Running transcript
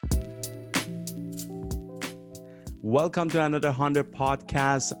Welcome to another 100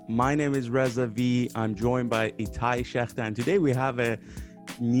 podcast. My name is Reza V. I'm joined by Itai Shekhta, and today we have a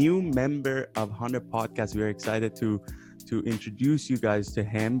new member of 100 podcast. We're excited to introduce you guys to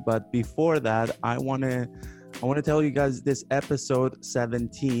him. But before that, I want to tell you guys this episode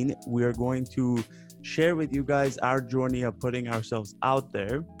 17. We are going to share with you guys our journey of putting ourselves out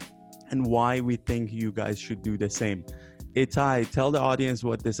there and why we think you guys should do the same. Itai, tell the audience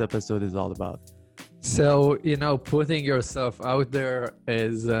what this episode is all about. So, putting yourself out there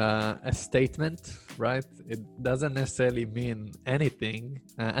is a statement, right? It doesn't necessarily mean anything.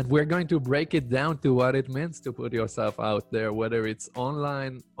 And we're going to break it down to what it means to put yourself out there, whether it's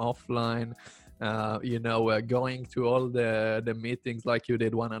online, offline, going to all the meetings like you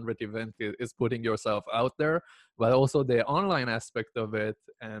did 100 event is putting yourself out there, but also the online aspect of it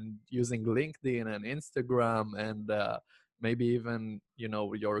and using LinkedIn and Instagram and maybe even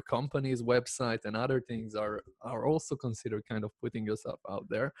your company's website and other things are also considered kind of putting yourself out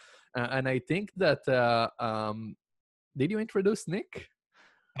there. And I think that did you introduce Nick?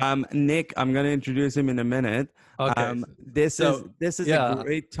 Nick, I'm going to introduce him in a minute. Okay. This is a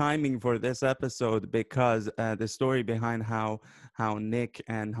great timing for this episode because the story behind how Nick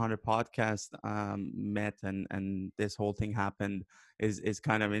and 100 Podcast met and this whole thing happened is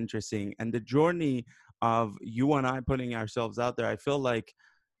kind of interesting. And the journey of you and I putting ourselves out there, I feel like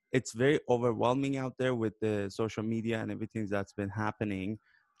it's very overwhelming out there with the social media and everything that's been happening,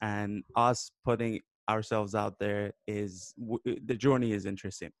 and us putting ourselves out there the journey is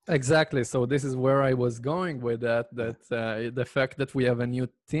interesting. Exactly. So this is where I was going with that the fact that we have a new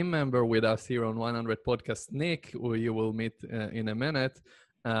team member with us here on 100 Podcast, Nick, who you will meet in a minute,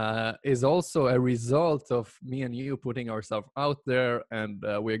 is also a result of me and you putting ourselves out there. And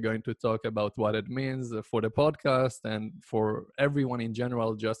we're going to talk about what it means for the podcast and for everyone in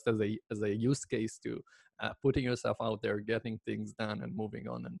general, just as a use case to putting yourself out there, getting things done and moving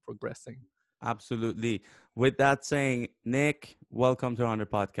on and progressing. Absolutely. With that saying, Nick, welcome to 100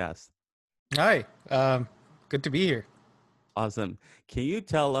 Podcast. Hi, good to be here. Awesome. Can you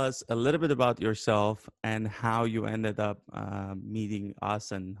tell us a little bit about yourself and how you ended up meeting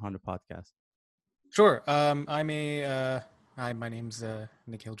us and 100 Podcast? Sure. Hi, my name's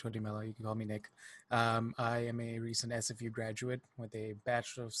Nikhil Chodimela. You can call me Nick. I am a recent SFU graduate with a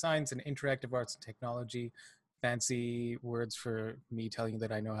Bachelor of Science in Interactive Arts and Technology. Fancy words for me telling you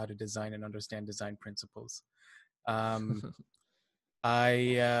that I know how to design and understand design principles. I'm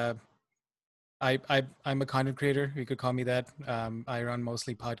a content creator. You could call me that. I run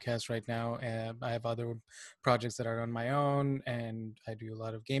mostly podcasts right now. I have other projects that are on my own, and I do a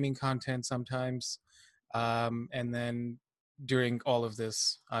lot of gaming content sometimes. And then during all of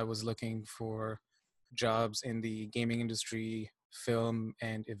this, I was looking for jobs in the gaming industry, film,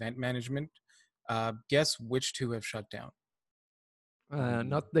 and event management. Guess which two have shut down?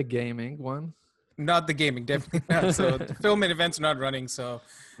 Not the gaming one. Not the gaming, definitely not. So the film and events are not running. So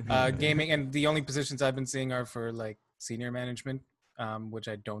gaming, and the only positions I've been seeing are for like senior management, which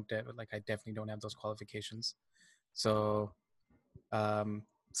I don't I definitely don't have those qualifications. So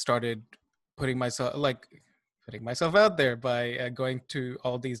started putting myself out there by going to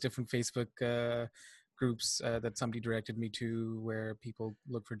all these different Facebook groups that somebody directed me to, where people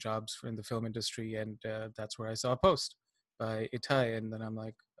look for jobs in the film industry, and that's where I saw a post by Itai, and then I'm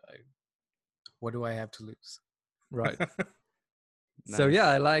like, what do I have to lose? Right. Nice. So yeah,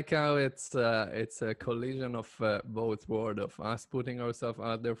 I like how it's a collision of both worlds, of us putting ourselves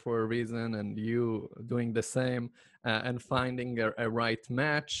out there for a reason and you doing the same and finding a right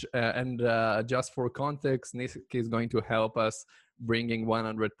match. And just for context, Nick is going to help us bringing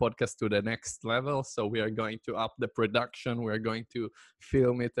 100 podcasts to the next level. So we are going to up the production. We're going to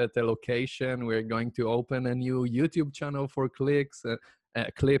film it at a location. We're going to open a new YouTube channel for clips,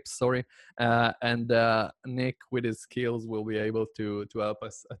 and Nick with his skills will be able to help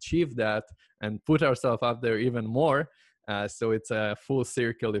us achieve that and put ourselves out there even more. So it's a full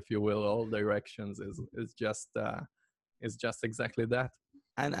circle, if you will. All directions is just exactly that.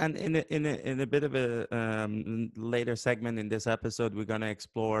 And in a bit of a later segment in this episode, we're going to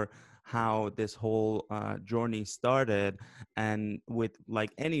explore how this whole journey started. And with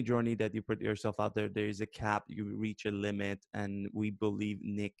like any journey that you put yourself out there, there is a cap. You reach a limit, and we believe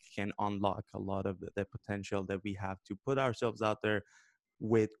Nick can unlock a lot of the potential that we have to put ourselves out there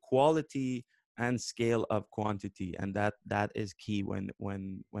with quality and scale of quantity, and that is key when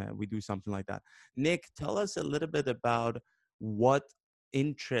we do something like that. Nick, tell us a little bit about what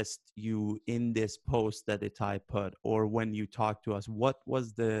interest you in this post that Itai put, or when you talked to us, what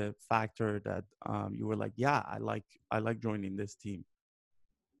was the factor that you were like, yeah, I like joining this team?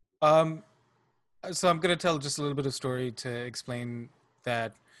 So I'm going to tell just a little bit of story to explain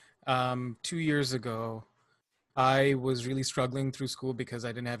that. 2 years ago, I was really struggling through school because I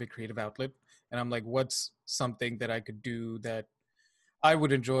didn't have a creative outlet. And I'm like, what's something that I could do that I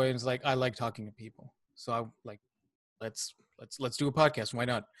would enjoy? And it's like, I like talking to people. So I like, let's do a podcast. Why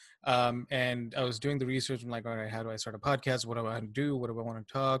not? And I was doing the research. I'm like, all right, how do I start a podcast? What do I want to do? What do I want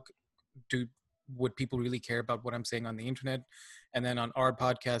to talk? Do Would people really care about what I'm saying on the internet? And then on our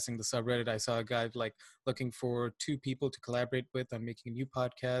podcasting, the subreddit, I saw a guy like looking for two people to collaborate with on making a new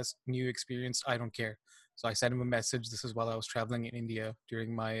podcast, new experience. I don't care. So I sent him a message. This is while I was traveling in India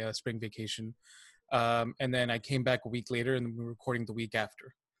during my spring vacation. And then I came back a week later and we were recording the week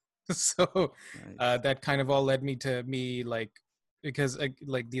after. So Nice. that kind of all led me to me like, because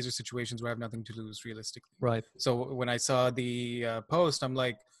like these are situations where I have nothing to lose realistically. Right. So when I saw the post, I'm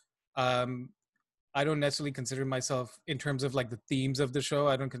like, um, I don't necessarily consider myself, in terms of like the themes of the show,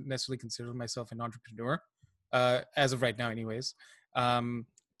 I don't necessarily consider myself an entrepreneur, as of right now, anyways. Um,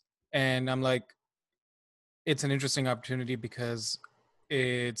 and I'm like, it's an interesting opportunity because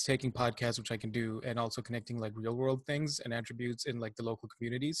it's taking podcasts, which I can do, and also connecting like real world things and attributes in like the local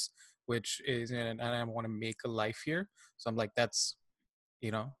communities, which is, and I want to make a life here. So I'm like, that's,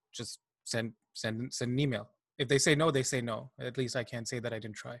 just send an email. If they say no, they say no. At least I can't say that I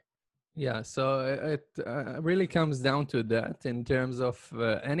didn't try. Yeah, so it really comes down to that in terms of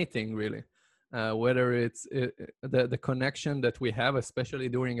anything really, whether it's the connection that we have, especially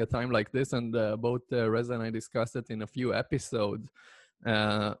during a time like this, and both Reza and I discussed it in a few episodes,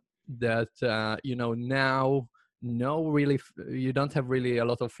 that now no really you don't have really a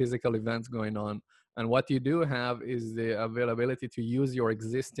lot of physical events going on, and what you do have is the availability to use your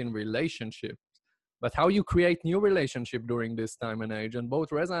existing relationship. But how you create new relationship during this time and age. And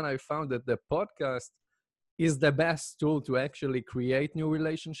both Reza and I found that the podcast is the best tool to actually create new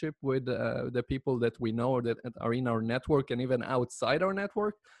relationship with the people that we know or that are in our network and even outside our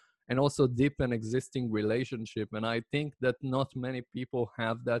network, and also deepen existing relationship. And I think that not many people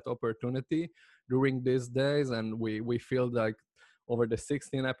have that opportunity during these days. And we feel like over the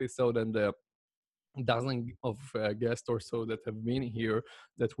 16 episode and the dozen of guests or so that have been here,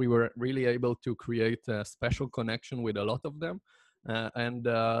 that we were really able to create a special connection with a lot of them. And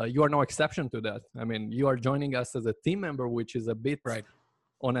you are no exception to that. I mean, you are joining us as a team member, which is a bit Right.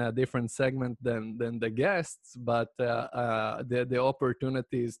 on a different segment than the guests, but the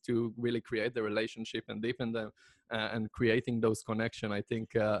opportunities to really create the relationship and deepen them and creating those connection. I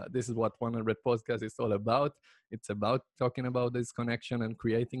think this is what 100 Podcast is all about. It's about talking about this connection and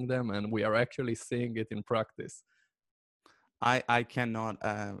creating them, and we are actually seeing it in practice. I cannot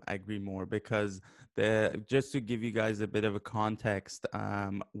agree more, because just to give you guys a bit of a context,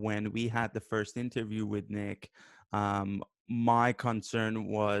 when we had the first interview with Nick, my concern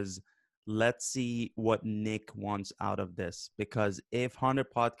was, let's see what Nick wants out of this, because if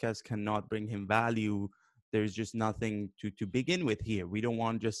 100 Podcasts cannot bring him value, there's just nothing to begin with here. We don't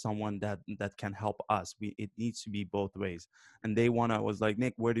want just someone that can help us. It needs to be both ways. And I was like,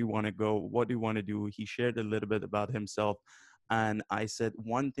 Nick, where do you want to go? What do you want to do? He shared a little bit about himself. And I said,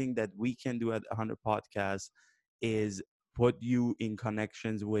 one thing that we can do at 100 Podcasts is put you in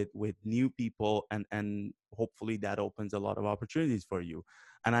connections with new people, and hopefully that opens a lot of opportunities for you.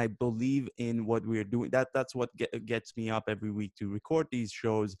 And I believe in what we're doing. That's what gets me up every week to record these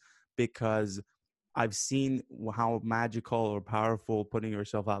shows, because I've seen how magical or powerful putting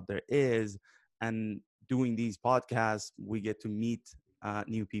yourself out there is. And doing these podcasts, we get to meet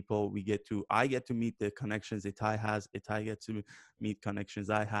new people. I get to meet the connections Itai has. Itai gets to meet connections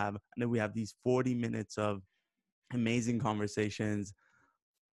I have. And then we have these 40 minutes of amazing conversations.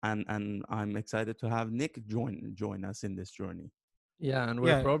 And I'm excited to have Nick join us in this journey. Yeah, and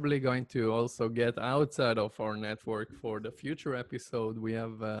we're probably going to also get outside of our network for the future episode. We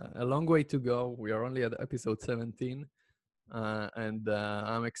have a long way to go. We are only at episode 17, and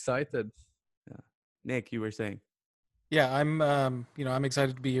I'm excited. Yeah. Nick, you were saying? Yeah, I'm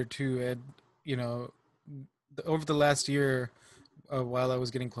excited to be here too. And, over the last year, while I was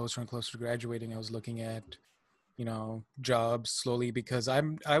getting closer and closer to graduating, I was looking at, jobs slowly, because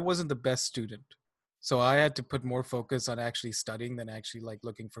I wasn't the best student. So I had to put more focus on actually studying than actually like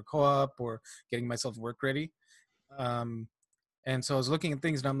looking for co-op or getting myself work ready. And so I was looking at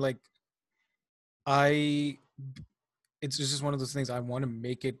things and I'm like, it's just one of those things. I want to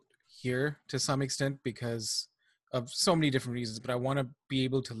make it here to some extent because of so many different reasons, but I want to be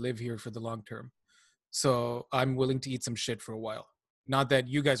able to live here for the long term. So I'm willing to eat some shit for a while. Not that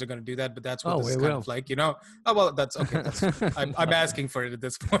you guys are going to do that, but that's what this is kind of like, Oh, well, that's okay. I'm asking for it at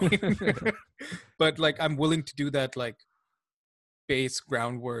this point. But like, I'm willing to do that, like base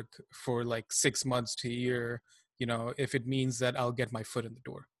groundwork for like 6 months to a year, if it means that I'll get my foot in the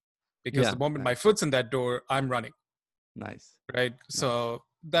door. Because Yeah. the moment my Nice. foot's in that door, I'm running, Nice. right? Nice. So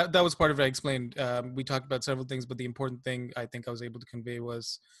that was part of it. I explained. We talked about several things, but the important thing I think I was able to convey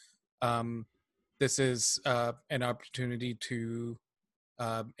was um, this is an opportunity to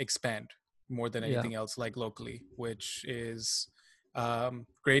expand more than Yeah. anything else, like locally, which is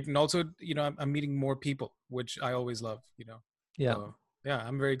great. And also, I'm meeting more people, which I always love. Yeah. So yeah,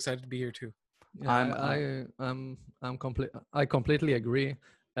 I'm very excited to be here too. Yeah, I'm I completely agree.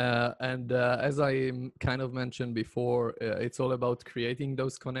 And as kind of mentioned before, it's all about creating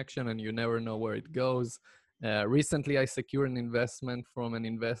those connections, and you never know where it goes. Recently, I secured an investment from an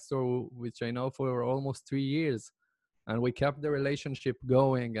investor which I know for almost 3 years, and we kept the relationship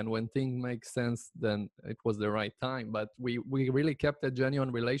going. And when things make sense, then it was the right time. But we really kept a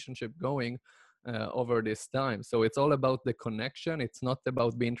genuine relationship going over this time. So it's all about the connection. It's not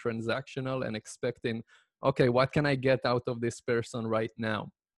about being transactional and expecting, okay, what can I get out of this person right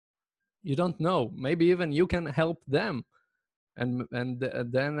now? You don't know. Maybe even you can help them, and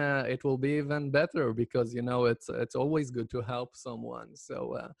then it will be even better, because it's always good to help someone.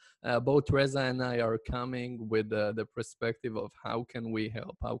 So both Reza and I are coming with the perspective of how can we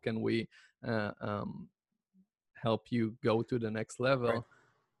help, how can we uh, um, help you go to the next Right. level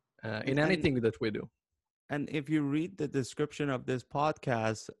in and anything that we do. And if you read the description of this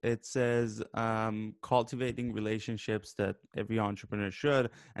podcast, it says cultivating relationships that every entrepreneur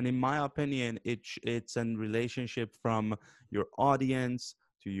should. And in my opinion, it's a relationship from your audience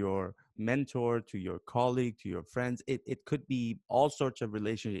to your mentor to your colleague to your friends. It could be all sorts of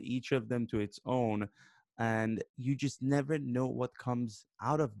relationships, each of them to its own. And you just never know what comes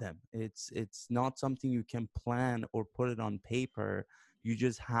out of them. It's not something you can plan or put it on paper. You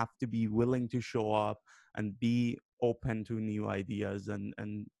just have to be willing to show up and be open to new ideas and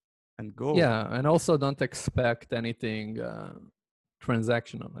go. Yeah, and also don't expect anything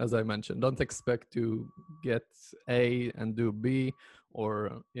transactional. As I mentioned, don't expect to get A and do B,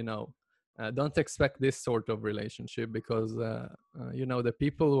 or don't expect this sort of relationship, because the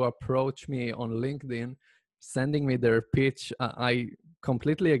people who approach me on LinkedIn sending me their pitch, I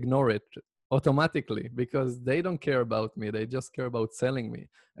completely ignore it automatically, because they don't care about me. They just care about selling me.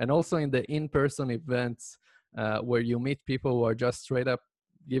 And also in the in-person events where you meet people who are just straight up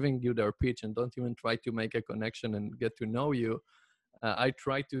giving you their pitch and don't even try to make a connection and get to know you, I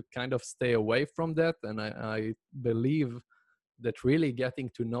try to kind of stay away from that. And I believe that really getting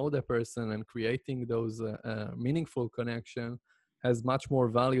to know the person and creating those meaningful connection has much more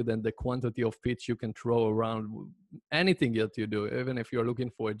value than the quantity of pitch you can throw around anything that you do. Even if you're looking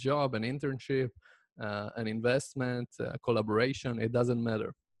for a job, an internship, an investment, collaboration, it doesn't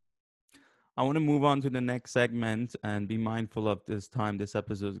matter. I want to move on to the next segment and be mindful of this time. This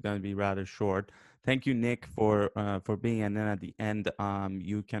episode is going to be rather short. Thank you, Nick, for being. And then at the end,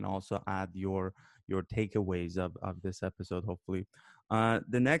 you can also add your takeaways of this episode. Hopefully,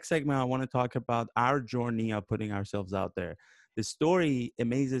 the next segment I want to talk about our journey of putting ourselves out there. The story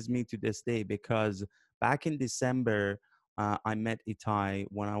amazes me to this day because back in December, I met Itai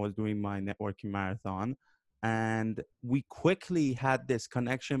when I was doing my networking marathon, and we quickly had this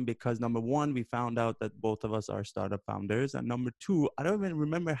connection because number one, we found out that both of us are startup founders, and number two, I don't even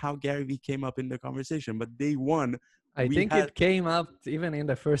remember how Gary Vee came up in the conversation, but day one I we think had it came up even in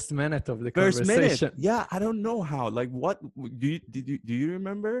the first minute of the first minute. conversation. Yeah, I don't know how. Like, what do you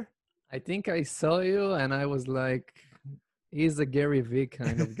remember? I think I saw you and I was like, he's a Gary Vee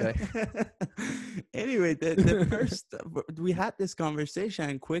kind of guy. Anyway, the first we had this conversation,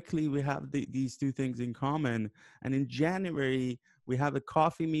 and quickly we have these two things in common. And in January, we have a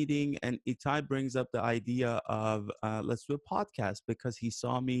coffee meeting, and Itai brings up the idea of let's do a podcast because he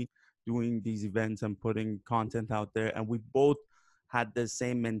saw me doing these events and putting content out there, and we both had the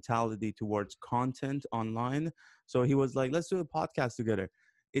same mentality towards content online. So he was like, let's do a podcast together.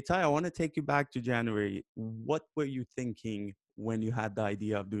 Itai, I want to take you back to January. What were you thinking when you had the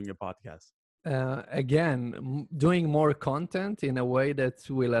idea of doing a podcast? Again, doing more content in a way that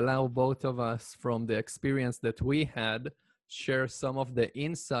will allow both of us, from the experience that we had, share some of the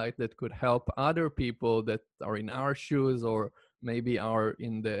insight that could help other people that are in our shoes or maybe are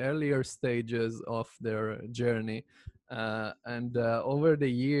in the earlier stages of their journey. And over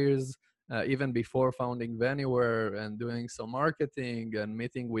the years, even before founding Vanyware and doing some marketing and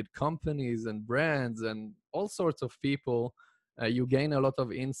meeting with companies and brands and all sorts of people, you gain a lot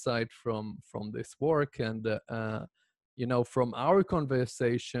of insight from this work. And from our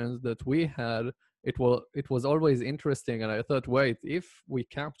conversations that we had, it was always interesting. And I thought, wait, if we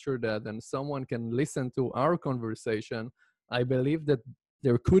capture that and someone can listen to our conversation, I believe that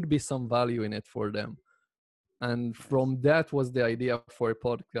there could be some value in it for them. And from that was the idea for a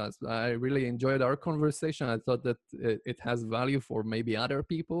podcast. I really enjoyed our conversation. I thought that it has value for maybe other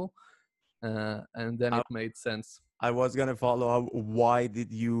people, and then I, it made sense. I was gonna follow up. Why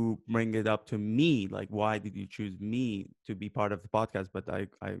did you bring it up to me? Like, why did you choose me to be part of the podcast? But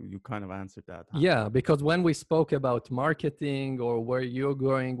you kind of answered that. Yeah, because when we spoke about marketing or where you're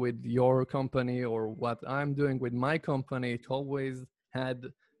going with your company or what I'm doing with my company, it always had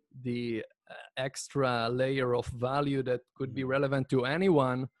the extra layer of value that could be relevant to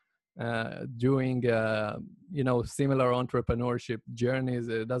anyone doing similar entrepreneurship journeys.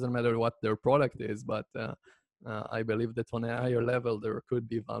 It doesn't matter what their product is, but I believe that on a higher level there could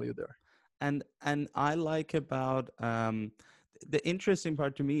be value there. And I like about the interesting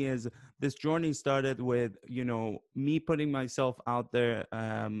part to me is this journey started with me putting myself out there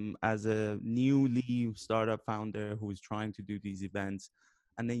as a newly startup founder who's trying to do these events.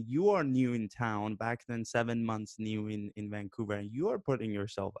 And then you are new in town, back then 7 months new in Vancouver, and you are putting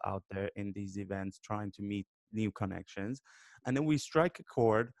yourself out there in these events trying to meet new connections. And then we strike a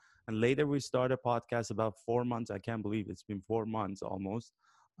chord, and later we start a podcast about 4 months. I can't believe it's been 4 months almost.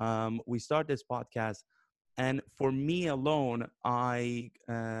 We start this podcast, and for me alone, I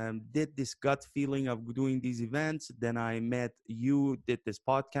did this gut feeling of doing these events. Then I met you, did this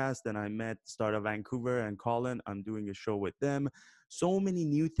podcast. Then I met Startup Vancouver and Colin. I'm doing a show with them. So many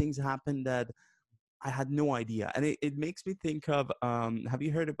new things happened that I had no idea. And it makes me think of, have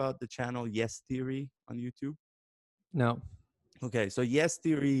you heard about the channel Yes Theory on YouTube? No. Okay, so Yes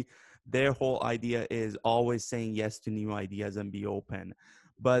Theory, their whole idea is always saying yes to new ideas and be open.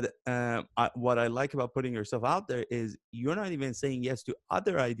 But what I like about putting yourself out there is you're not even saying yes to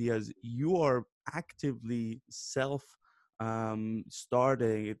other ideas. You are actively starting,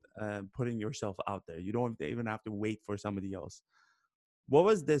 putting yourself out there. You don't even have to wait for somebody else. What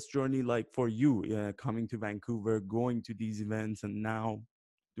was this journey like for you, coming to Vancouver, going to these events, and now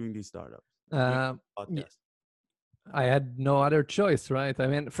doing these startups, doing Uh, podcasts? I had no other choice, right? I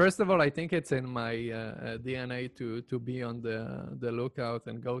mean, first of all, I think it's in my DNA to be on the lookout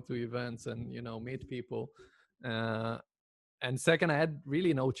and go to events and meet people. Uh, and second, I had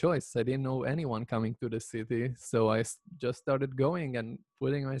really no choice. I didn't know anyone coming to the city, so I just started going and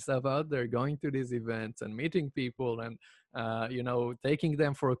putting myself out there, going to these events and meeting people, and taking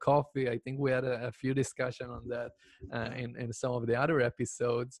them for a coffee. I think we had a few discussion on that in some of the other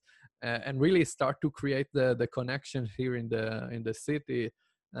episodes, and really start to create the connections here in the city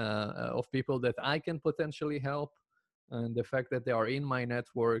of people that I can potentially help. And the fact that they are in my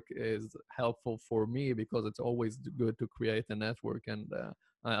network is helpful for me because it's always good to create a network. And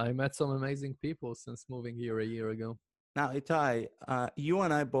I met some amazing people since moving here a year ago. Now, Itai, you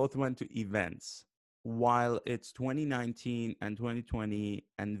and I both went to events while it's 2019 and 2020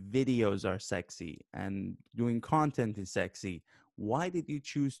 and videos are sexy and doing content is sexy. Why did you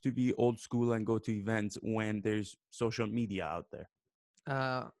choose to be old school and go to events when there's social media out there?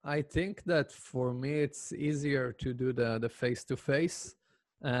 I think that for me, it's easier to do the face to face.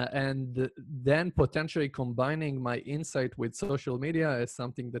 And then potentially combining my insight with social media is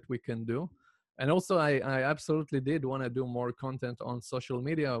something that we can do. And also, I absolutely did want to do more content on social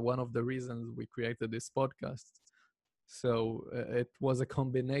media. One of the reasons we created this podcast. So it was a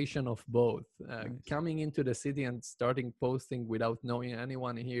combination of both. Nice. Coming into the city and starting posting without knowing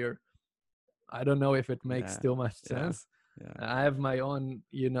anyone here, I don't know if it makes too much sense. Yeah. I have my own,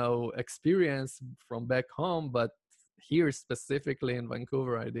 experience from back home, but here specifically in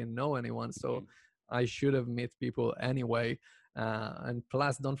Vancouver, I didn't know anyone. So I should have met people anyway. And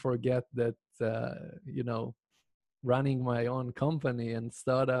plus, don't forget that, running my own company and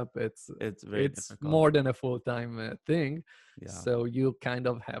startup, it's more than a full-time thing. Yeah. So you kind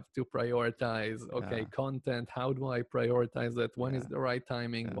of have to prioritize, content. How do I prioritize that? When is the right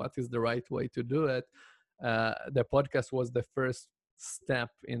timing? What is the right way to do it? The podcast was the first step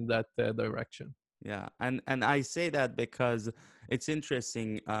in that direction. Yeah. And I say that because it's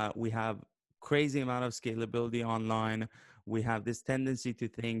interesting. We have crazy amount of scalability online. We have this tendency to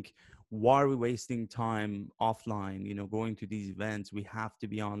think, why are we wasting time offline, going to these events? We have to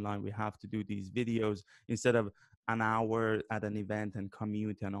be online. We have to do these videos instead of an hour at an event and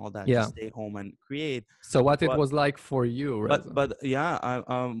commute and all that. Just stay home and create. So what it was like for you, Reza? But yeah,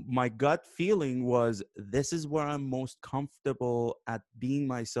 my gut feeling was this is where I'm most comfortable at being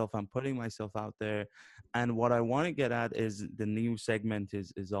myself. I'm putting myself out there. And what I want to get at is the new segment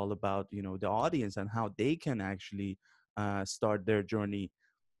is all about, the audience and how they can actually start their journey.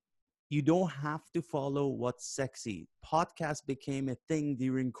 You don't have to follow what's sexy. Podcast became a thing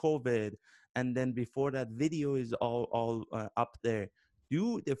during COVID, and then before that, video is all up there.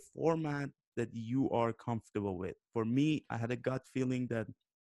 Do the format that you are comfortable with. For me, I had a gut feeling that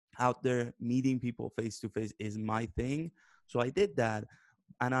out there meeting people face to face is my thing, so I did that.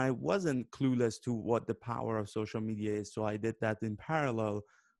 And I wasn't clueless to what the power of social media is, so I did that in parallel.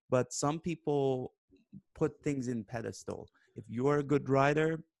 But some people put things in pedestal. If you're a good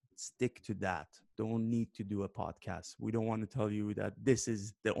writer, stick to that. Don't need to do a podcast. We don't want to tell you that this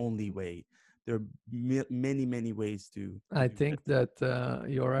is the only way. There are many ways to I do think this. that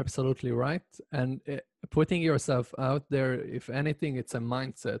you're absolutely right. And putting yourself out there, if anything, it's a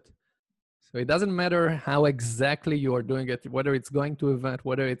mindset. So it doesn't matter how exactly you are doing it, whether it's going to event,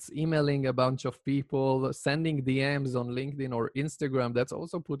 whether it's emailing a bunch of people, sending DMs on LinkedIn or Instagram, that's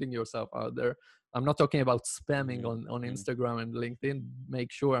also putting yourself out there. I'm not talking about spamming on Mm-hmm. Instagram and LinkedIn. Make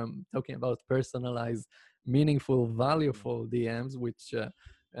sure I'm talking about personalized, meaningful, valuable DMs, which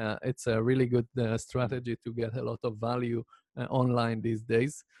it's a really good strategy to get a lot of value online these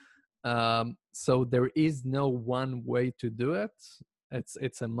days. So there is no one way to do it.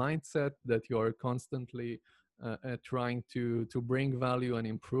 It's a mindset that you are constantly trying to bring value and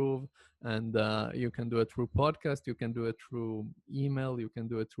improve. And you can do it through podcast, you can do it through email, you can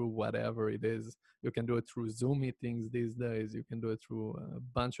do it through whatever it is. You can do it through Zoom meetings these days. You can do it through a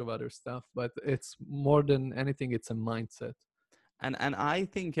bunch of other stuff. But it's more than anything, it's a mindset. And I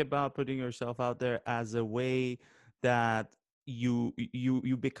think about putting yourself out there as a way that you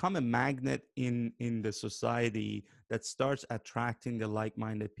become a magnet in the society that starts attracting the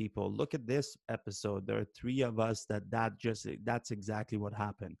like-minded people. Look at this episode. There are three of us that's exactly what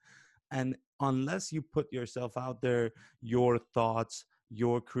happened. And unless you put yourself out there, your thoughts,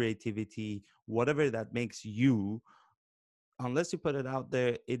 your creativity, whatever that makes you, unless you put it out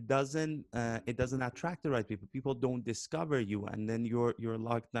there, it doesn't attract the right people. People don't discover you, and then you're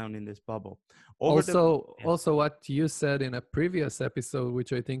locked down in this bubble. Over the Yeah. Also what you said in a previous episode,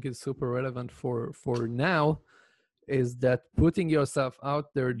 which I think is super relevant for now, is that putting yourself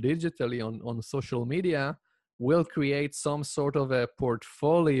out there digitally on social media will create some sort of a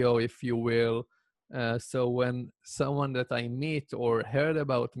portfolio, if you will. So when someone that I meet or heard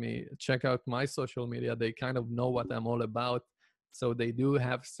about me check out my social media, they kind of know what I'm all about. So they do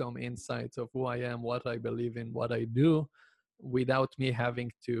have some insights of who I am, what I believe in, what I do, without me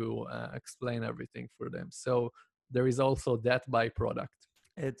having to explain everything for them. So there is also that byproduct.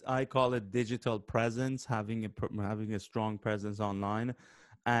 It's I call it digital presence, having a strong presence online,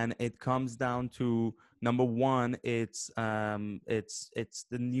 and it comes down to number one. It's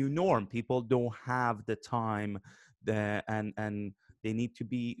the new norm. People don't have the time, and they need to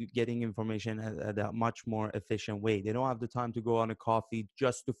be getting information at a much more efficient way. They don't have the time to go on a coffee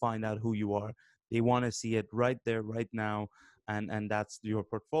just to find out who you are. They want to see it right there, right now, and that's your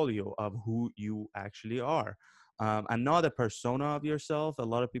portfolio of who you actually are, and not a persona of yourself. A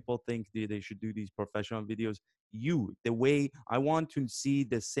lot of people think they should do these professional videos. You, the way I want to see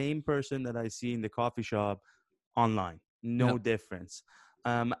the same person that I see in the coffee shop online, Yeah. no difference.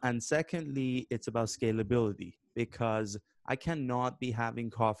 And secondly, it's about scalability, because I cannot be having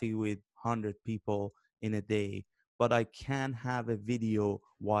coffee with 100 people in a day, but I can have a video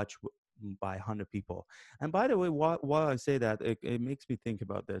watched by 100 people. And by the way, while I say that, it makes me think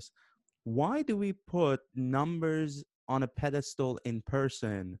about this. Why do we put numbers on a pedestal in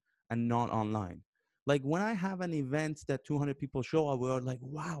person and not online? Like when I have an event that 200 people show up, we're like,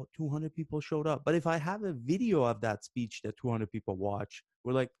 wow, 200 people showed up. But if I have a video of that speech that 200 people watch,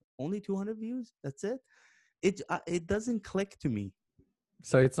 we're like, only 200 views? That's it? It doesn't click to me.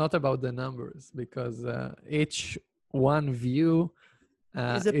 So it's not about the numbers, because each one view Is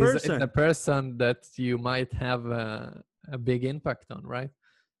a is a person. person that you might have a big impact on, right?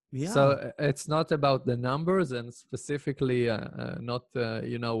 So Yeah. it's not about the numbers, and specifically not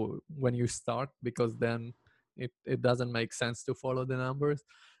when you start, because then it doesn't make sense to follow the numbers.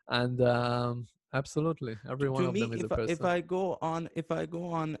 And absolutely, every one To of me, them is a if person. I go on,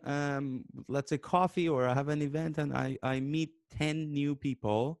 let's say coffee, or I have an event and I meet 10 new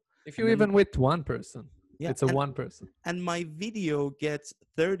people, If and you then even with one person, yeah, it's a one person. and my video gets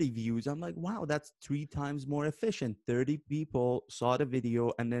 30 views, I'm like, wow, that's 3 times more efficient. 30 people saw the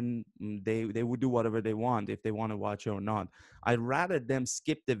video, and then they would do whatever they want, if they want to watch it or not. I'd rather them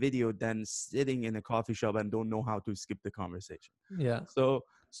skip the video than sitting in a coffee shop and don't know how to skip the conversation. Yeah.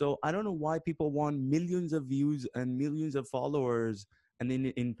 So I don't know why people want millions of views and millions of followers, and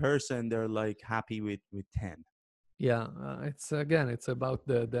in person they're like happy with 10. Yeah, it's about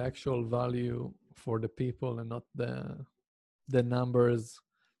the actual value for the people, and not the numbers.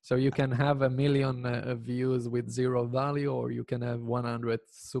 So you can have a million views with zero value, or you can have 100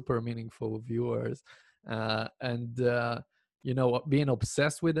 super meaningful viewers. And you know, being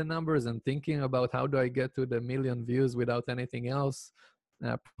obsessed with the numbers and thinking about how do I get to the million views without anything else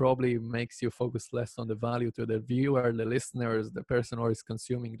probably makes you focus less on the value to the viewer, the listeners, the person who is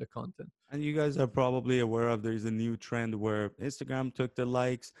consuming the content. And you guys are probably aware of there's a new trend where Instagram took the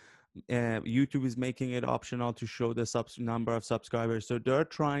likes, YouTube is making it optional to show the number of subscribers. So they're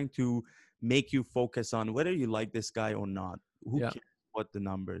trying to make you focus on whether you like this guy or not. Who Yeah, cares what the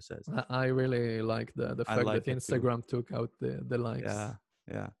number says? I really like the I fact that like it too. Instagram took out the likes. Yeah,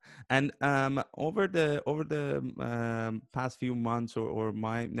 yeah. And over the past few months, or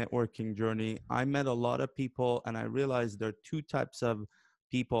my networking journey, I met a lot of people, and I realized there are two types of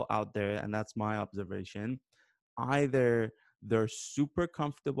people out there, and that's my observation. Either they're super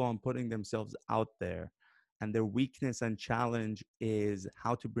comfortable on putting themselves out there, and their weakness and challenge is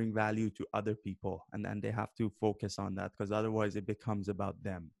how to bring value to other people, and they have to focus on that, because otherwise it becomes about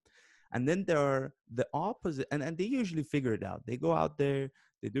them. And then there are the opposite, and they usually figure it out. They go out there,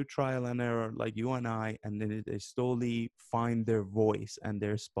 they do trial and error like you and I, and then they slowly find their voice and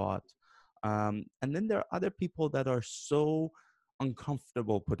their spot. And then there are other people that are so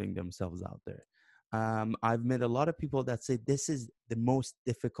uncomfortable putting themselves out there. I've met a lot of people that say this is the most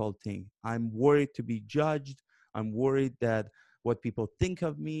difficult thing. I'm worried to be judged. I'm worried that what people think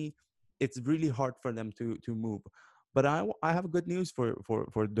of me. It's really hard for them to move. But I have good news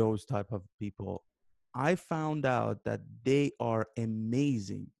for those type of people. I found out that they are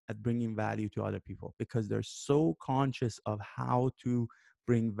amazing at bringing value to other people, because they're so conscious of how to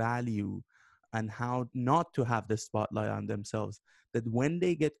bring value and how not to have the spotlight on themselves, that when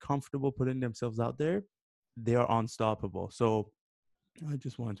they get comfortable putting themselves out there, they are unstoppable. So I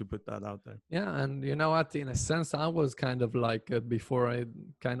just wanted to put that out there. Yeah, and you know what? In a sense, I was kind of like it before I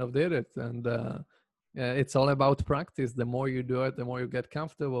kind of did it, and it's all about practice. The more you do it, the more you get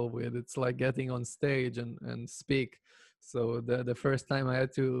comfortable with. It's like getting on stage and speak. So the first time I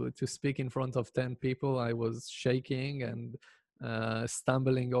had to speak in front of 10 people, I was shaking and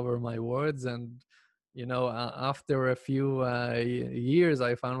stumbling over my words. And you know, after a few years,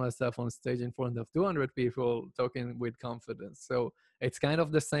 I found myself on stage in front of 200 people talking with confidence. So it's kind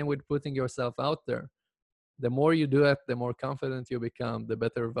of the same with putting yourself out there. The more you do it, the more confident you become, the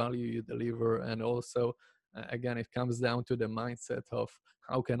better value you deliver. And also, again, it comes down to the mindset of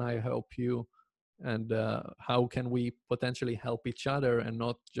how can I help you, and how can we potentially help each other, and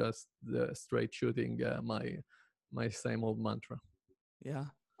not just the straight shooting my same old mantra. Yeah,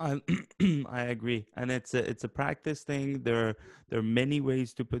 I I agree, and it's a practice thing. There are many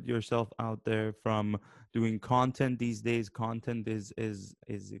ways to put yourself out there. From doing content these days, content is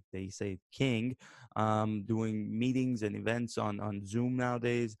they say king. Doing meetings and events on Zoom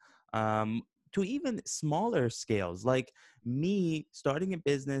nowadays. To even smaller scales, like me starting a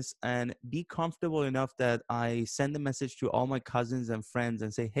business and be comfortable enough that I send a message to all my cousins and friends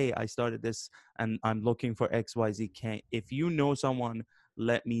and say, "Hey, I started this and I'm looking for XYZ. Can if you know someone,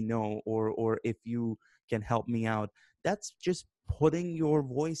 let me know, or if you can help me out." That's just putting your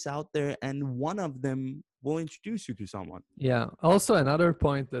voice out there, and one of them will introduce you to someone. Yeah. Also, another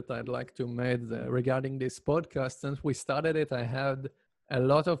point that I'd like to make regarding this podcast, since we started it, I had a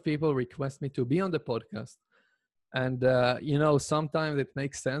lot of people request me to be on the podcast. And you know, sometimes it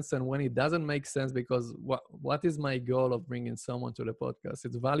makes sense, and when it doesn't make sense, because what is my goal of bringing someone to the podcast?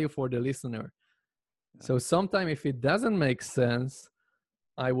 It's value for the listener. Yeah. So sometimes if it doesn't make sense,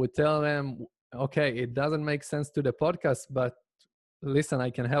 I would tell them, okay, it doesn't make sense to the podcast, but listen, I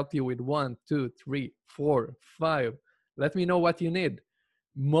can help you with 1, 2, 3, 4, 5. Let me know what you need.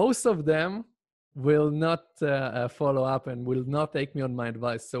 Most of them will not follow up and will not take me on my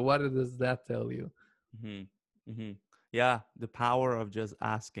advice. So what does that tell you? Hmm. Hmm. Yeah, the power of just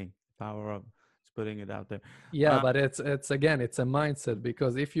asking, power of just putting it out there. Yeah, uh, but it's again, it's a mindset,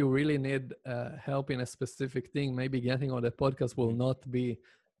 because if you really need help in a specific thing, maybe getting on the podcast will mhm. not be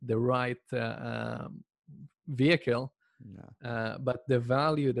the right vehicle. Yeah, But the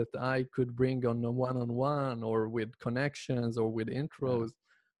value that I could bring on a one-on-one or with connections or with yeah, intros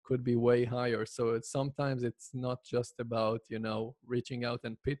could be way higher. So sometimes it's not just about, you know, reaching out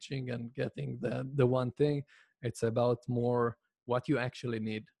and pitching and getting the one thing. It's about more what you actually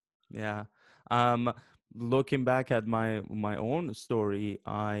need. yeah. um Looking back at my own story,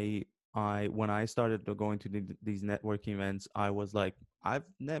 I when I started to going to these networking events, I was like, I've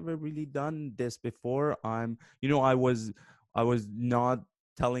never really done this before. I was not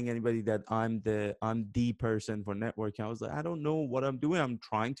telling anybody that I'm the person for networking. I was like, I don't know what I'm doing. I'm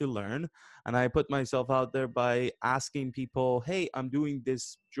trying to learn, and I put myself out there by asking people, "Hey, I'm doing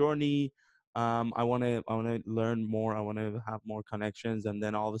this journey. I want to learn more. I want to have more connections." And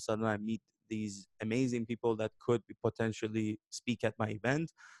then all of a sudden, I meet these amazing people that could potentially speak at my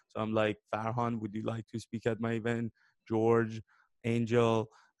event. So I'm like, Farhan, would you like to speak at my event? George, Angel,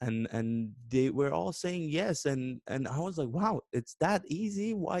 and they were all saying yes, and I was like, wow, it's that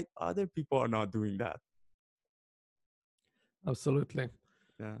easy. Why other people are not doing that? Absolutely.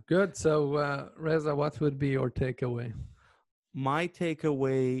 Yeah. Good. So, Reza, what would be your takeaway? My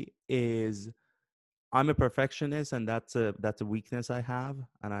takeaway is I'm a perfectionist, and that's a weakness I have,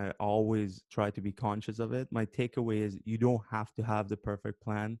 and I always try to be conscious of it. My takeaway is you don't have to have the perfect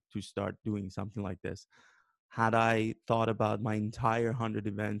plan to start doing something like this. Had I thought about my entire 100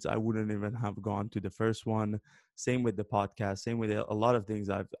 events, I wouldn't even have gone to the first one. Same with the podcast, same with a lot of things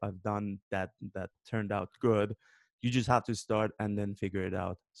I've done that turned out good. You just have to start and then figure it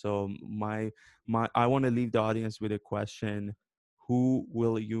out. So my I want to leave the audience with a question: who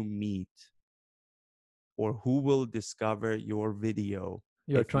will you meet, or who will discover your video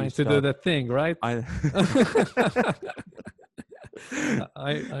You're if you trying to do start? that thing, right? I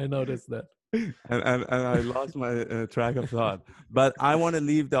I noticed that. and I lost my track of thought. But I want to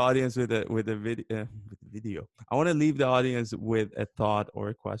leave the audience with a video. I want to leave the audience with a thought or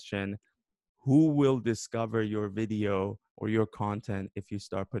a question: who will discover your video or your content if you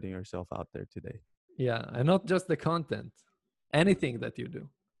start putting yourself out there today? Yeah, and not just the content, anything that you do,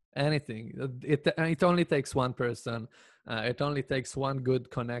 anything. It only takes one person. It only takes one good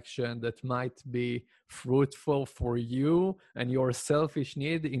connection that might be fruitful for you and your selfish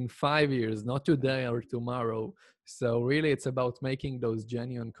need in 5 years, not today or tomorrow. So really, it's about making those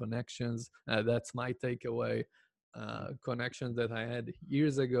genuine connections. That's my takeaway. Connections that I had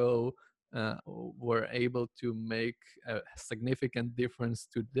years ago were able to make a significant difference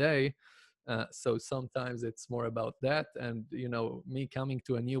today. So sometimes it's more about that. And, me coming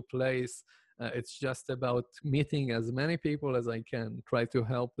to a new place, it's just about meeting as many people as I can, try to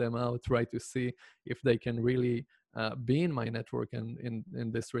help them out, try to see if they can really be in my network and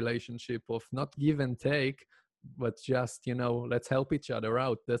in this relationship of not give and take, but just, let's help each other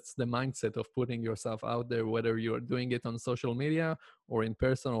out. That's the mindset of putting yourself out there, whether you're doing it on social media or in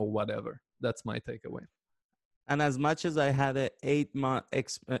person or whatever. That's my takeaway. And as much as I had a 8 month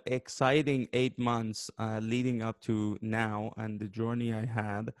exciting 8 months leading up to now and the journey I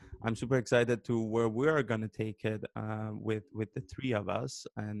had, I'm super excited to where we are gonna take it with the three of us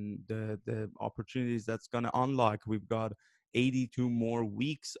and the opportunities that's gonna unlock. We've got 82 more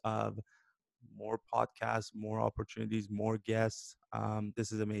weeks of more podcasts, more opportunities, more guests.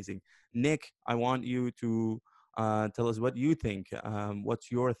 This is amazing. Nick, I want you to tell us what you think.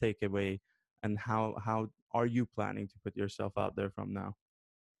 What's your takeaway, and how are you planning to put yourself out there from now?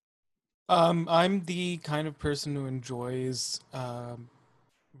 I'm the kind of person who enjoys.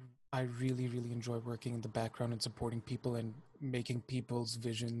 I really, really enjoy working in the background and supporting people and making people's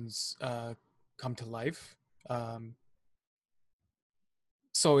visions come to life. Um,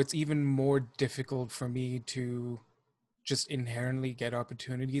 so it's even more difficult for me to just inherently get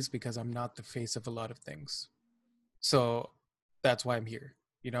opportunities because I'm not the face of a lot of things. So that's why I'm here.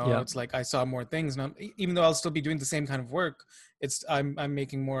 Yeah. It's like I saw more things, and even though I'll still be doing the same kind of work, I'm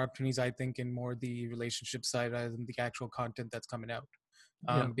making more opportunities. I think in more the relationship side rather than the actual content that's coming out,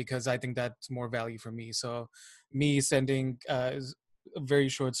 Yeah. because I think that's more value for me. So, me sending a very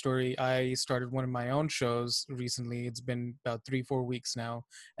short story. I started one of my own shows recently. It's been about 3-4 weeks now,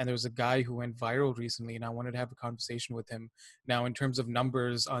 and there was a guy who went viral recently, and I wanted to have a conversation with him. Now, in terms of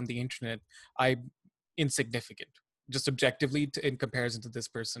numbers on the internet, I'm insignificant, just objectively in comparison to this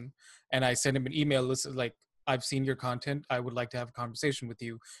person. And I sent him an email, listen, like, I've seen your content, I would like to have a conversation with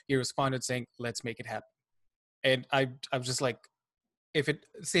you. He responded saying, let's make it happen. And I was just like, if it,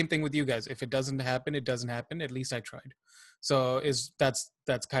 same thing with you guys, if it doesn't happen, it doesn't happen, at least I tried. So that's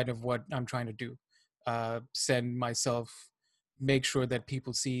kind of what I'm trying to do. Send myself, make sure that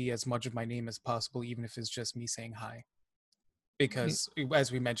people see as much of my name as possible, even if it's just me saying hi. Because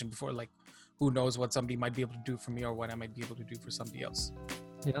as we mentioned before, like, who knows what somebody might be able to do for me or what I might be able to do for somebody else.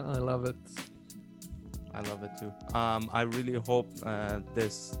 Yeah, I love it. I love it too. I really hope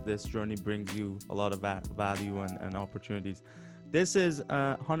this journey brings you a lot of value and opportunities. This is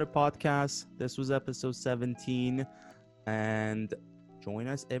 100 Podcasts. This was episode 17, and join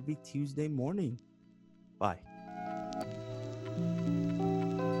us every Tuesday morning. Bye.